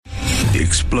The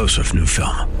explosive new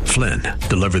film, Flynn,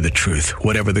 deliver the truth,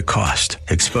 whatever the cost,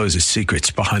 exposes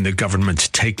secrets behind the government's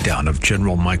takedown of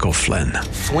General Michael Flynn.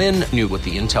 Flynn knew what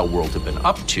the intel world had been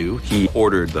up to. He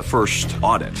ordered the first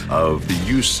audit of the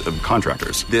use of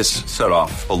contractors. This set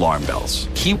off alarm bells.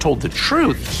 He told the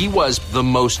truth. He was the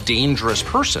most dangerous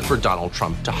person for Donald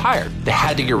Trump to hire. They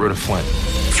had to get rid of Flynn.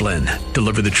 Flynn,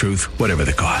 deliver the truth, whatever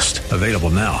the cost. Available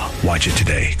now. Watch it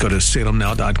today. Go to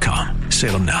salemnow.com.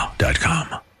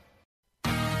 salemnow.com.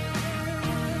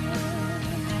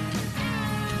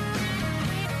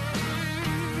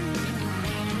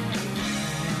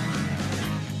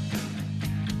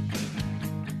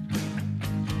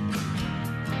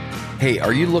 Hey,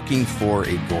 are you looking for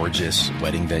a gorgeous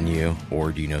wedding venue,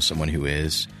 or do you know someone who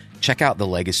is? Check out The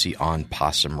Legacy on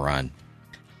Possum Run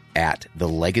at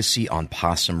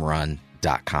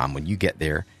thelegacyonpossumrun.com. When you get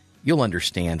there, you'll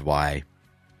understand why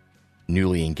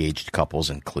newly engaged couples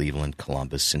in Cleveland,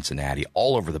 Columbus, Cincinnati,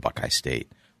 all over the Buckeye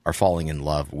State are falling in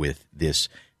love with this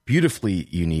beautifully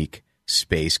unique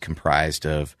space comprised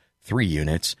of 3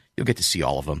 units. You'll get to see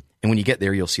all of them. And when you get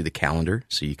there, you'll see the calendar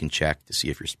so you can check to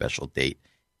see if your special date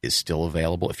is still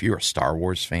available. If you're a Star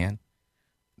Wars fan,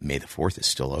 May the 4th is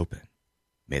still open.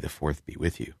 May the 4th be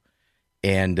with you.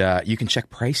 And you can check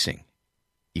pricing.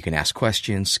 You can ask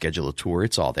questions, schedule a tour.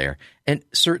 It's all there. And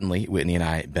certainly, Whitney and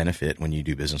I benefit when you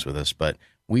do business with us, but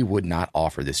we would not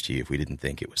offer this to you if we didn't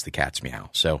think it was the cat's meow.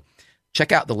 So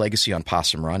check out The Legacy on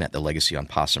Possum Run at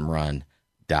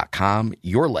thelegacyonpossumrun.com.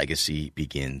 Your legacy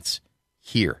begins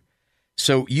here.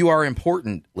 So you are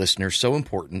important, listeners, so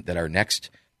important that our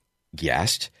next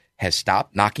guest has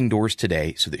stopped knocking doors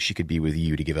today so that she could be with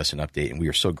you to give us an update, and we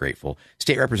are so grateful.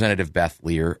 State Representative Beth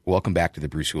Lear, welcome back to the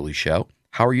Bruce Hooley Show.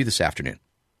 How are you this afternoon?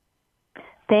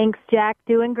 Thanks, Jack.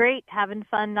 Doing great. Having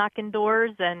fun knocking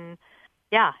doors, and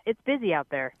yeah, it's busy out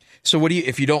there. So what do you,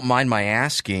 if you don't mind my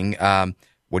asking,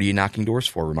 what are you knocking doors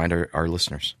for? Remind our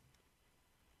listeners.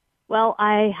 Well,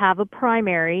 I have a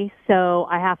primary, so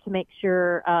I have to make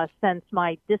sure, since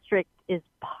my district is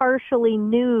partially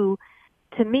new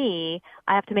to me,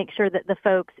 I have to make sure that the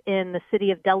folks in the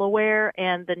city of Delaware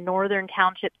and the northern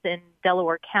townships in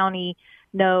Delaware County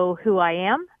know who I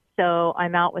am. So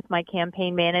I'm out with my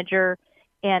campaign manager.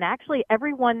 And actually,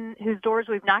 everyone whose doors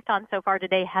we've knocked on so far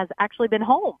today has actually been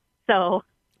home. So,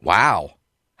 wow.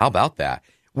 How about that?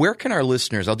 Where can our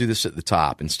listeners, I'll do this at the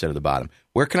top instead of the bottom,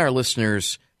 where can our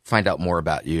listeners find out more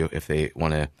about you if they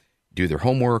want to do their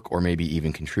homework or maybe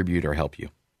even contribute or help you?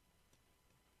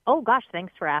 Oh, gosh,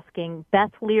 thanks for asking.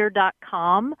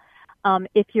 BethLear.com.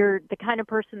 If you're the kind of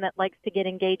person that likes to get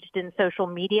engaged in social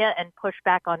media and push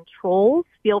back on trolls,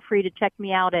 feel free to check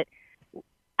me out at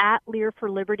Lear for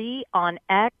Liberty on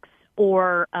X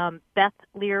or Beth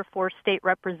Lear for State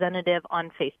Representative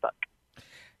on Facebook.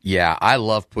 Yeah, I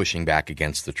love pushing back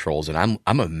against the trolls, and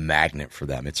I'm a magnet for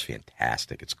them. It's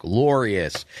fantastic. It's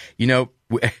glorious. You know,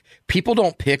 people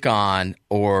don't pick on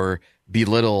or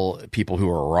belittle people who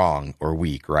are wrong or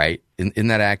weak, right? Isn't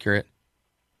that accurate?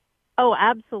 Oh,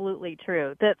 absolutely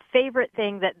true. The favorite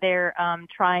thing that they're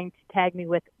trying to tag me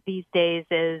with these days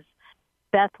is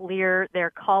Beth Lear. They're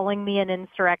calling me an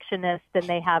insurrectionist, and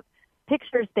they have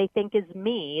pictures they think is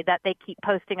me that they keep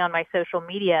posting on my social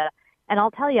media. And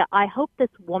I'll tell you, I hope this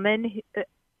woman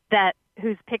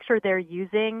whose picture they're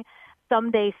using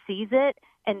someday sees it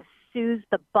and sues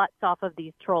the butts off of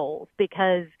these trolls,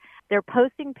 because they're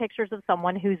posting pictures of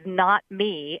someone who's not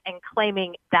me and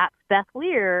claiming that's Beth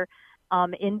Lear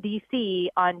in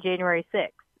D.C. on January 6th.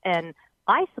 And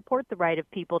I support the right of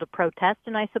people to protest,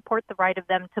 and I support the right of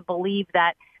them to believe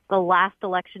that the last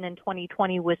election in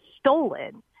 2020 was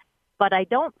stolen. But I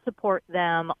don't support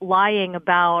them lying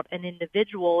about an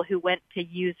individual who went to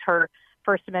use her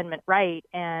First Amendment right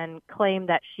and claim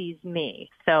that she's me.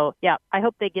 So, yeah, I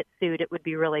hope they get sued. It would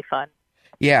be really fun.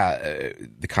 Yeah,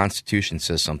 the Constitution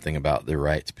says something about the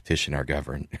right to petition our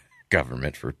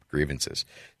government for grievances.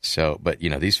 So, but, you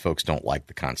know, these folks don't like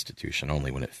the Constitution, only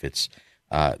when it fits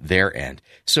their end.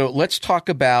 So let's talk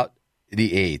about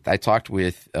the 8th. I talked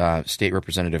with State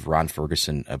Representative Ron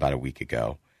Ferguson about a week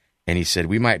ago, and he said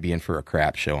we might be in for a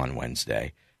crap show on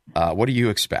Wednesday. What do you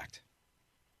expect?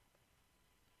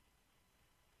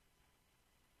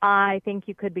 I think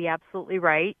you could be absolutely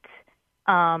right.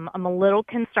 I'm a little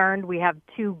concerned. We have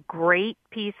 2 great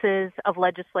pieces of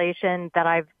legislation that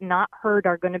I've not heard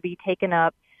are going to be taken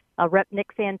up. Rep. Nick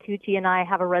Santucci and I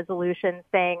have a resolution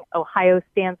saying Ohio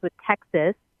stands with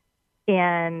Texas.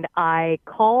 And I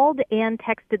called and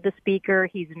texted the speaker.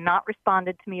 He's not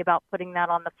responded to me about putting that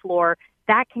on the floor.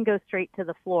 That can go straight to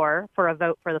the floor for a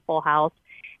vote for the full House.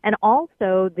 And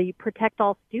also the Protect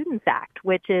All Students Act,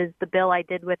 which is the bill I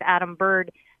did with Adam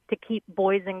Byrd to keep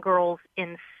boys and girls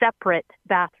in separate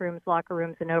bathrooms, locker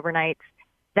rooms, and overnights.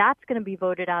 That's going to be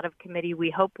voted out of committee, we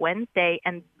hope, Wednesday,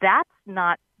 and that's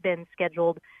not been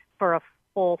scheduled for a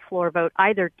full floor vote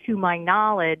either, to my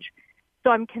knowledge. So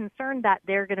I'm concerned that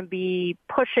they're going to be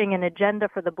pushing an agenda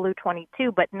for the Blue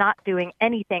 22, but not doing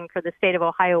anything for the state of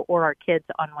Ohio or our kids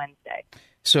on Wednesday.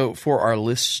 So for our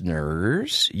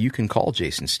listeners, you can call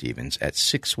Jason Stevens at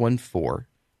 614,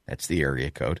 that's the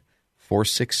area code,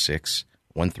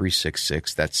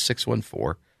 466-1366. That's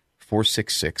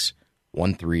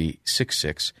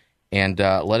 614-466-1366. And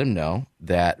let him know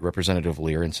that Representative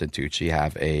Lear and Santucci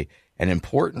have an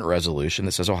important resolution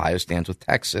that says Ohio stands with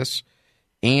Texas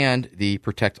and the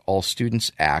Protect All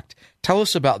Students Act. Tell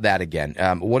us about that again.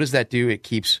 What does that do? It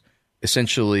keeps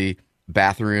essentially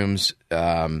bathrooms,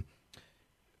 I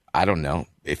don't know.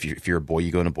 If you're a boy,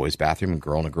 you go in a boy's bathroom, and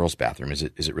girl in a girl's bathroom. Is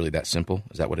it really that simple?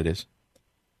 Is that what it is?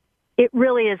 It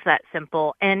really is that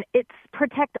simple, and it's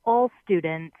Protect All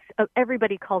Students.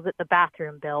 Everybody calls it the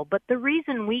bathroom bill, but the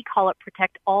reason we call it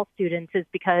Protect All Students is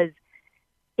because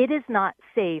it is not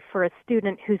safe for a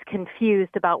student who's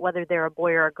confused about whether they're a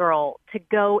boy or a girl to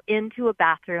go into a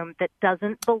bathroom that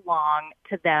doesn't belong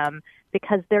to them,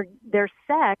 because their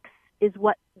sex is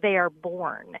what they are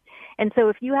born. And so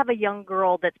if you have a young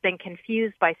girl that's been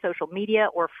confused by social media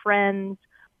or friends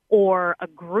or a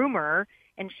groomer,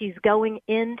 and she's going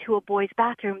into a boy's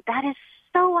bathroom, that is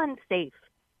so unsafe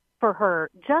for her,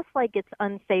 just like it's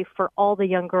unsafe for all the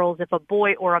young girls if a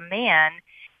boy or a man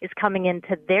is coming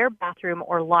into their bathroom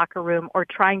or locker room or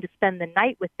trying to spend the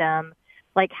night with them,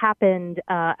 like happened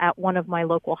at one of my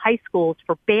local high schools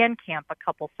for band camp a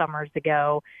couple summers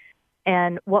ago.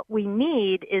 And what we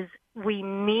need is we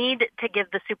need to give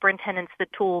the superintendents the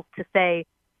tools to say,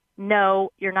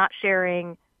 no, you're not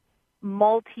sharing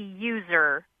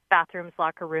multi-user bathrooms,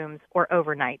 locker rooms, or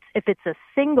overnights. If it's a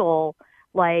single,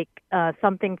 like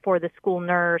something for the school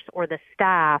nurse or the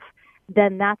staff,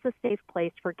 then that's a safe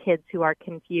place for kids who are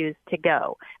confused to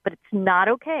go. But it's not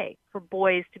okay for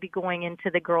boys to be going into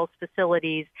the girls'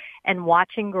 facilities and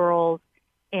watching girls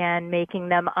and making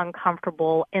them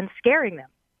uncomfortable and scaring them.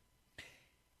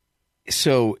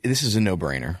 So this is a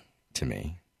no-brainer to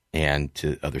me and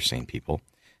to other sane people.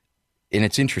 And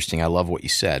it's interesting. I love what you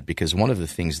said, because one of the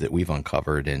things that we've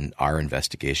uncovered in our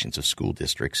investigations of school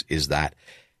districts is that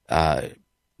the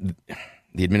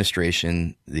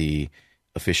administration, the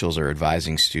officials are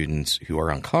advising students who are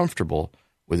uncomfortable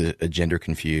with a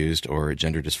gender-confused or a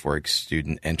gender-dysphoric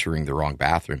student entering the wrong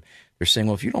bathroom. They're saying,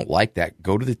 well, if you don't like that,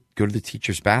 go to the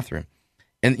teacher's bathroom.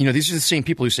 And, you know, these are the same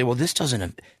people who say, well, this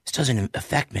doesn't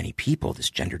affect many people, this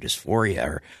gender dysphoria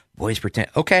or boys pretend.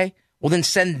 Okay, well, then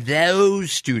send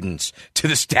those students to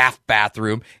the staff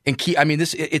bathroom and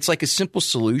it's like a simple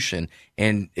solution.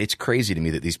 And it's crazy to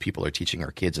me that these people are teaching our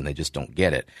kids and they just don't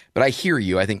get it. But I hear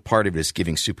you. I think part of it is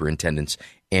giving superintendents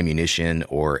ammunition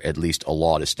or at least a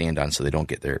law to stand on so they don't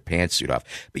get their pantsuit off.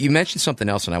 But you mentioned something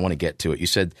else, and I want to get to it. You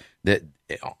said that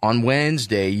on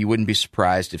Wednesday, you wouldn't be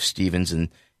surprised if Stevens and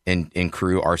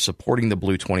crew are supporting the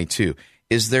Blue 22.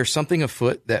 Is there something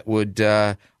afoot that would,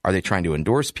 are they trying to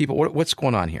endorse people? What's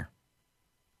going on here?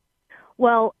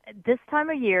 Well, this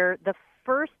time of year, the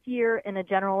first year in a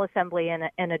General Assembly,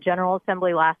 and a General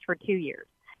Assembly lasts for 2 years.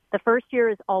 The first year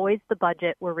is always the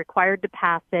budget. We're required to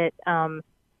pass it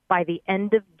by the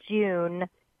end of June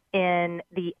in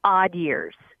the odd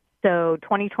years. So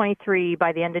 2023,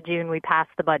 by the end of June, we pass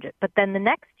the budget. But then the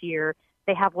next year,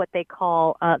 they have what they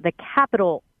call the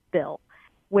capital bill,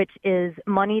 which is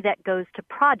money that goes to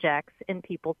projects in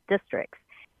people's districts.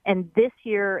 And this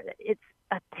year, it's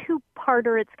a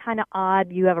two-parter. It's kind of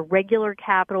odd. You have a regular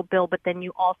capital bill, but then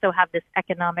you also have this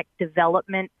economic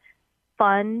development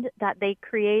fund that they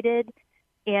created.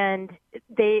 And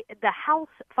the House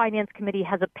Finance Committee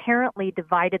has apparently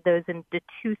divided those into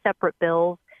two separate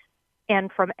bills.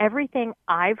 And from everything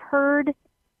I've heard,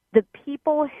 the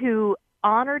people who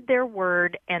honored their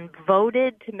word and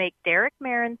voted to make Derek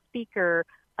Marin Speaker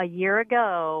a year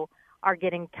ago are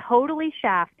getting totally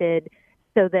shafted,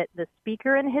 so that the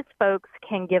Speaker and his folks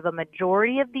can give a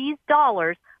majority of these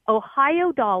dollars,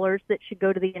 Ohio dollars that should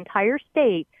go to the entire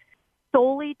state,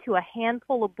 solely to a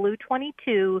handful of Blue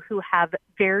 22 who have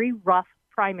very rough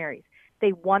primaries.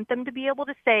 They want them to be able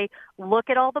to say, look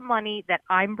at all the money that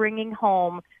I'm bringing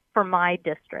home for my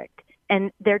district.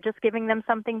 And they're just giving them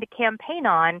something to campaign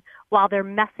on while they're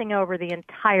messing over the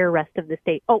entire rest of the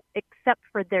state. Oh, except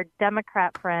for their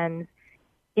Democrat friends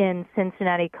in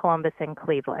Cincinnati, Columbus, and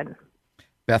Cleveland.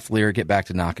 Beth Lear, get back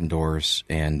to knocking doors,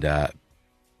 and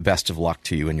best of luck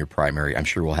to you in your primary. I'm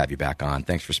sure we'll have you back on.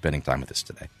 Thanks for spending time with us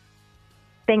today.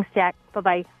 Thanks, Jack.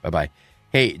 Bye-bye. Bye-bye.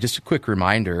 Hey, just a quick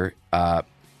reminder,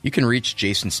 You can reach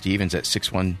Jason Stevens at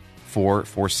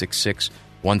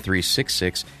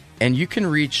 614-466-1366. And you can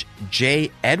reach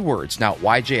Jay Edwards. Now,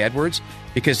 why Jay Edwards?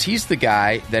 Because he's the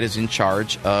guy that is in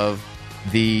charge of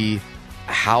the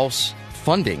House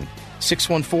funding.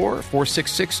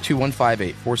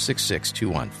 614-466-2158.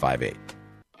 466-2158.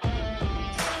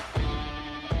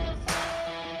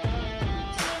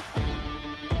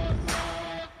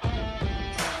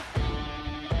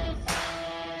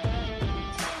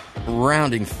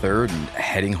 Rounding third and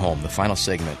heading home, the final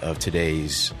segment of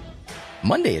today's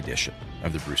Monday edition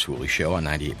of the Bruce Hooley Show on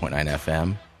 98.9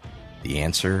 FM. The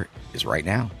answer is right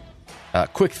now.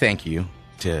 Quick thank you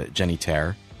to Jenny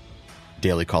Terr,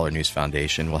 Daily Caller News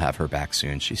Foundation. We'll have her back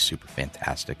soon. She's super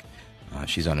fantastic.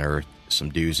 She's unearthed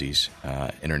some doozies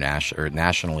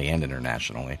nationally and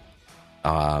internationally.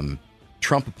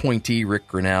 Trump appointee Rick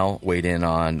Grinnell weighed in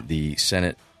on the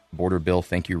Senate border bill.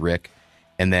 Thank you, Rick.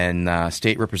 And then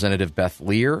State Representative Beth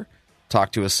Lear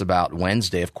talked to us about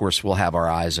Wednesday. Of course, we'll have our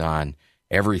eyes on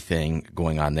everything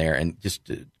going on there. And just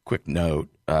a quick note,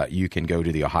 you can go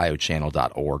to the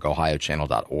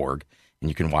ohiochannel.org, and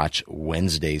you can watch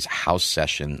Wednesday's House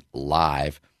session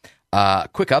live.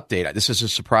 Quick update. This is a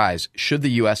surprise. Should the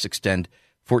U.S. extend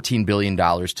 $14 billion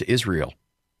to Israel?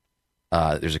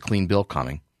 There's a clean bill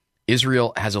coming.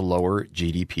 Israel has a lower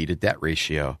GDP to debt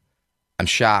ratio. I'm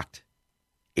shocked.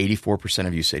 84%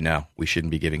 of you say no, we shouldn't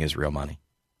be giving Israel money.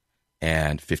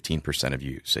 And 15% of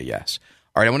you say yes.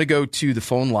 All right, I want to go to the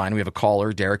phone line. We have a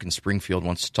caller. Derek in Springfield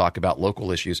wants to talk about local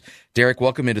issues. Derek,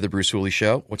 welcome into the Bruce Hooley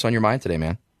Show. What's on your mind today,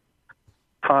 man?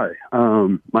 Hi,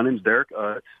 my name's Derek.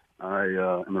 I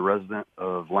am a resident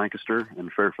of Lancaster in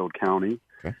Fairfield County,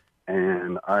 okay.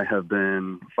 And I have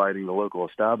been fighting the local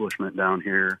establishment down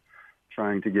here,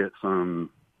 trying to get some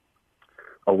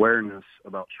awareness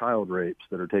about child rapes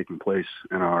that are taking place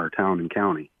in our town and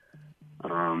county.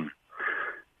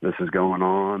 This is going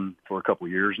on for a couple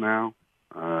years now.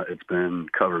 It's been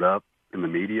covered up in the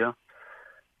media,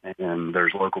 and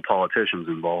there's local politicians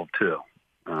involved too,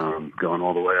 going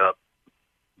all the way up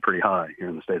pretty high here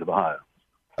in the state of Ohio.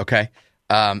 Okay.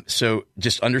 So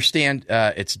just understand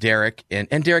it's Derek.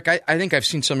 And Derek, I think I've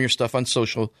seen some of your stuff on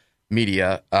social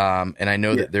media, and I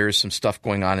know that there is some stuff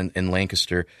going on in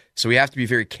Lancaster. So we have to be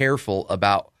very careful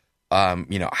about,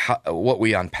 what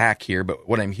we unpack here. But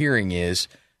what I'm hearing is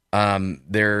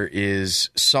there is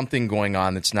something going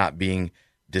on that's not being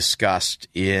discussed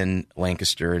in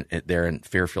Lancaster, there in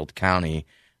Fairfield County.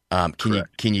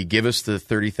 Can you give us the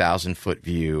 30,000-foot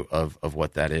view of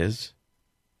what that is?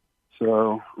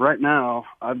 So right now,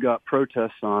 I've got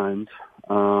protest signs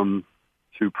to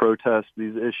protest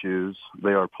these issues.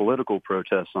 They are political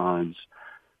protest signs.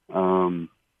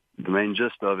 The main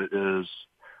gist of it is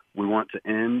we want to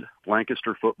end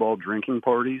Lancaster football drinking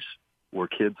parties where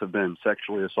kids have been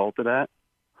sexually assaulted at.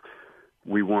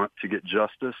 We want to get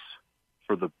justice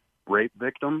for the rape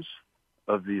victims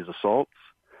of these assaults.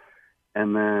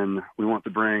 And then we want to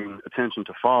bring attention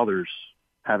to fathers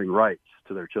having rights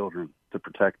to their children, to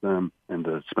protect them and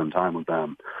to spend time with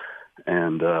them.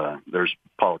 And there's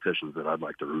politicians that I'd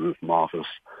like to remove from office,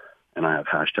 and I have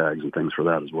hashtags and things for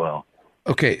that as well.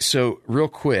 Okay, so real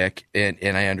quick,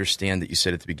 and I understand that you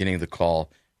said at the beginning of the call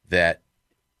that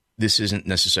this isn't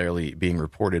necessarily being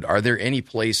reported. Are there any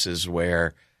places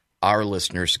where our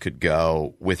listeners could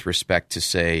go with respect to,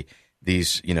 say,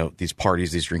 these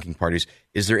parties, these drinking parties?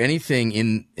 Is there anything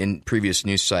in previous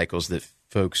news cycles that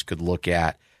folks could look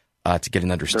at to get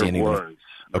an understanding? There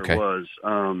was.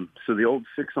 So the old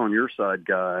Six on Your Side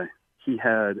guy, he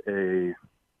had a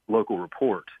local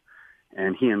report,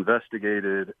 and he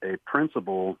investigated a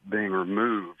principal being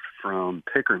removed from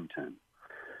Pickerington.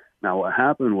 Now, what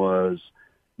happened was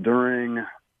during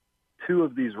two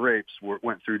of these rapes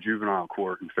went through juvenile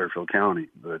court in Fairfield County.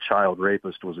 The child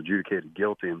rapist was adjudicated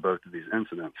guilty in both of these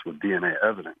incidents with DNA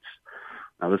evidence.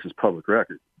 Now, this is public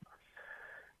record.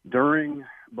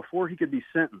 Before he could be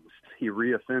sentenced, he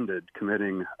reoffended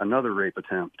committing another rape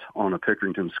attempt on a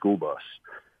Pickerington school bus.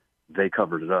 They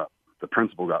covered it up. The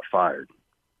principal got fired.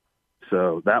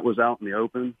 So that was out in the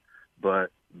open,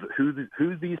 but the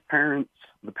parents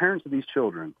of these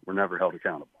children were never held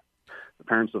accountable. The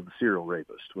parents of the serial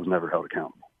rapist was never held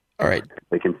accountable. All right.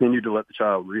 They continued to let the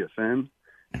child reoffend,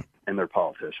 and they're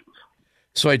politicians.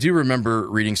 So I do remember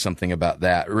reading something about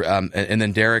that. And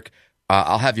then, Derek,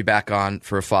 I'll have you back on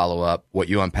for a follow-up. What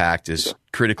you unpacked is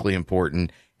critically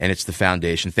important, and it's the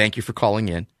foundation. Thank you for calling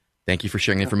in. Thank you for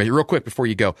sharing the information. Real quick before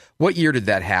you go, what year did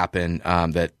that happen,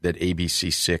 that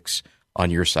ABC 6 on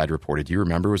your side reported? Do you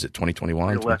remember? Was it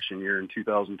 2021? The election year in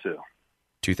 2002.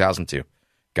 2002.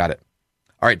 Got it.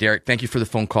 All right, Derek, thank you for the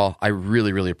phone call. I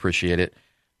really, really appreciate it.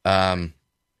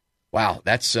 Wow,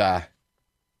 that's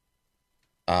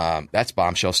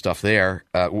bombshell stuff there.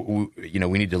 We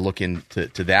need to look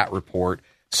into that report.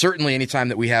 Certainly, anytime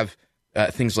that we have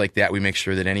things like that, we make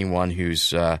sure that anyone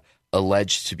who's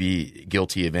alleged to be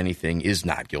guilty of anything is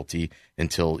not guilty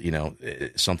until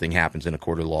something happens in a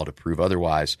court of law to prove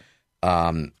otherwise.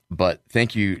 But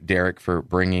thank you, Derek, for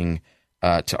bringing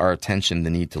to our attention the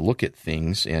need to look at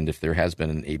things. And if there has been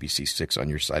an ABC 6 on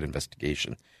your side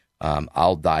investigation,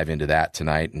 I'll dive into that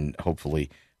tonight and hopefully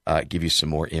give you some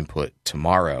more input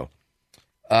tomorrow.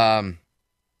 Wow,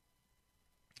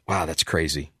 that's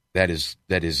crazy. That is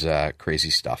crazy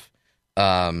stuff.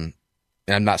 And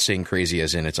I'm not saying crazy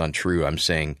as in it's untrue. I'm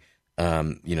saying,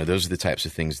 those are the types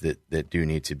of things that do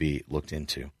need to be looked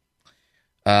into.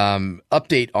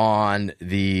 Update on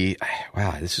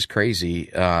this is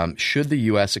crazy. Should the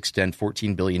U.S. extend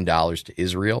 $14 billion to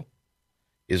Israel?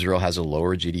 Israel has a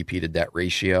lower GDP to debt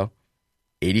ratio.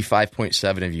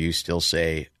 85.7% of you still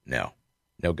say no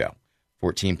go.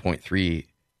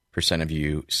 14.3% of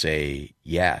you say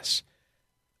yes.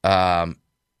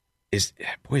 Is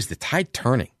the tide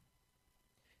turning?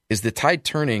 Is the tide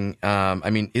turning?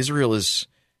 Israel is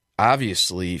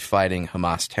obviously fighting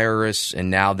Hamas terrorists, and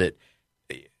now that,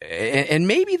 and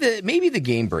maybe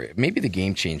the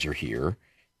game changer here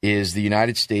is the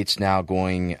United States now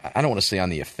going, I don't want to say on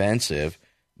the offensive,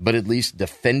 but at least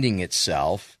defending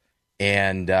itself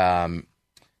and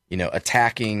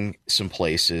attacking some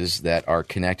places that are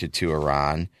connected to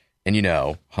Iran. And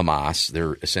Hamas,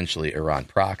 they're essentially Iran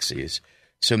proxies.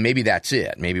 So maybe that's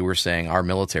it. Maybe we're saying our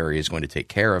military is going to take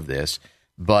care of this.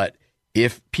 But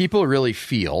if people really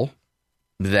feel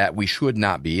that we should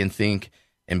not be and think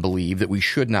and believe that we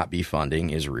should not be funding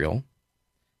Israel,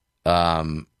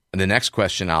 the next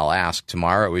question I'll ask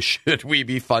tomorrow is, should we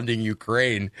be funding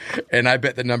Ukraine? And I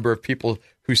bet the number of people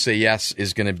who say yes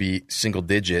is going to be single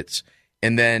digits.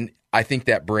 And then I think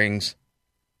that brings,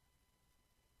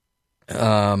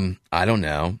 I don't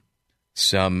know,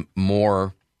 some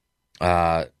more,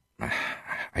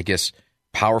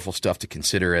 powerful stuff to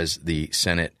consider as the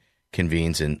Senate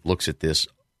convenes and looks at this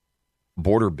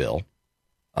border bill.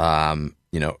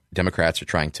 Democrats are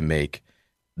trying to make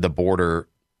the border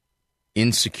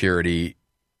insecurity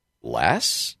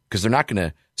less because they're not going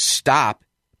to stop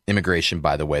immigration,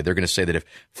 by the way. They're going to say that if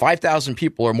 5,000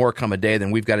 people or more come a day, then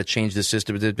we've got to change the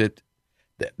system.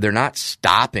 They're not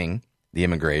stopping the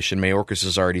immigration. Mayorkas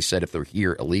has already said if they're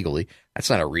here illegally, that's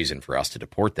not a reason for us to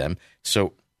deport them.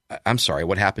 So I'm sorry,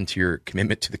 what happened to your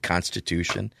commitment to the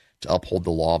Constitution to uphold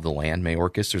the law of the land,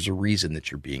 Mayorkas? There's a reason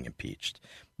that you're being impeached.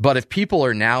 But if people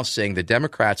are now saying the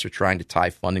Democrats are trying to tie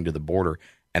funding to the border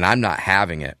and I'm not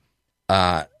having it,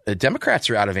 the Democrats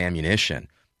are out of ammunition.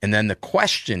 And then the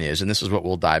question is, and this is what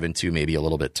we'll dive into maybe a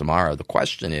little bit tomorrow, the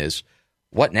question is,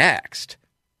 what next?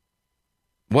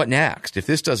 What next? If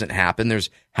this doesn't happen, there's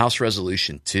House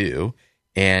Resolution 2,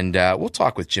 and we'll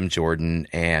talk with Jim Jordan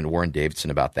and Warren Davidson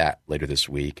about that later this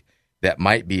week. That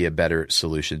might be a better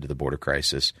solution to the border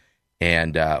crisis,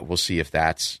 and we'll see if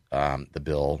that's the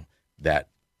bill that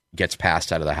gets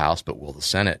passed out of the House, but will the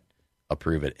Senate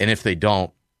approve it? And if they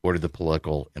don't, what are the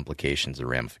political implications and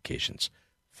ramifications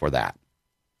for that?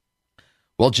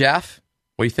 Well, Jeff,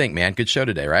 what do you think, man? Good show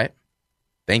today, right?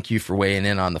 Thank you for weighing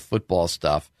in on the football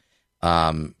stuff.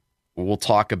 We'll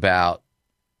talk about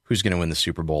who's going to win the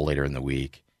Super Bowl later in the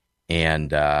week. And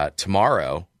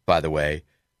tomorrow, by the way,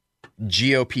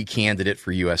 GOP candidate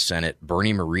for U.S. Senate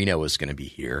Bernie Moreno is going to be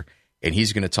here. And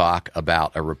he's going to talk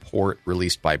about a report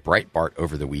released by Breitbart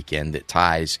over the weekend that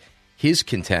ties his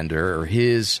contender or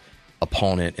his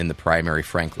opponent in the primary,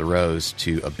 Frank LaRose,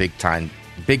 to a big-time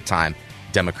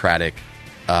Democratic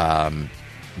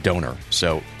donor.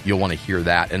 So you'll want to hear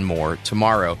that and more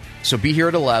tomorrow. So be here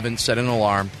at 11, set an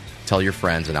alarm, tell your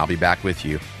friends, and I'll be back with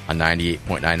you on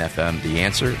 98.9 FM, The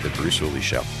Answer, The Bruce Hooley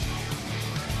Show.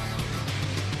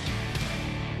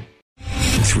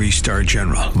 3-star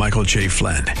General Michael J.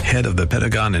 Flynn, head of the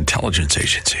Pentagon Intelligence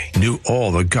Agency, knew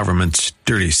all the government's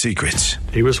dirty secrets.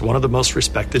 He was one of the most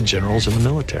respected generals in the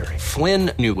military.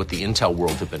 Flynn knew what the intel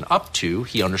world had been up to.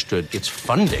 He understood its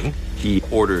funding. He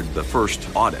ordered the first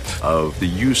audit of the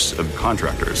use of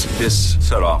contractors. This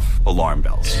set off alarm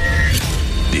bells.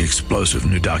 The explosive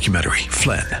new documentary,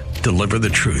 Flynn, Deliver the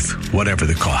Truth, Whatever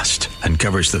the Cost,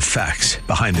 uncovers the facts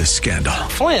behind this scandal.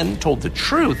 Flynn told the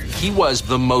truth. He was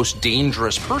the most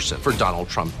dangerous person for Donald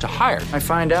Trump to hire. I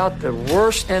find out the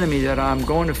worst enemy that I'm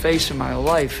going to face in my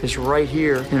life is right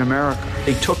here in America.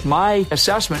 They took my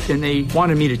assessment and they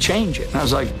wanted me to change it. And I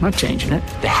was like, I'm not changing it.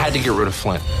 They had to get rid of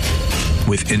Flynn.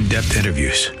 with in-depth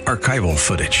interviews, archival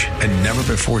footage, and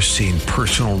never-before-seen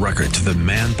personal records of the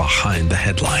man behind the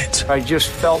headlines. I just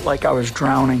felt like I was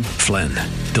drowning. Flynn,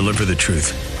 deliver the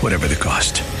truth, whatever the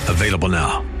cost. Available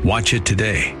now. Watch it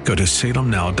today. Go to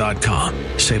salemnow.com.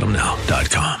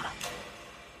 salemnow.com.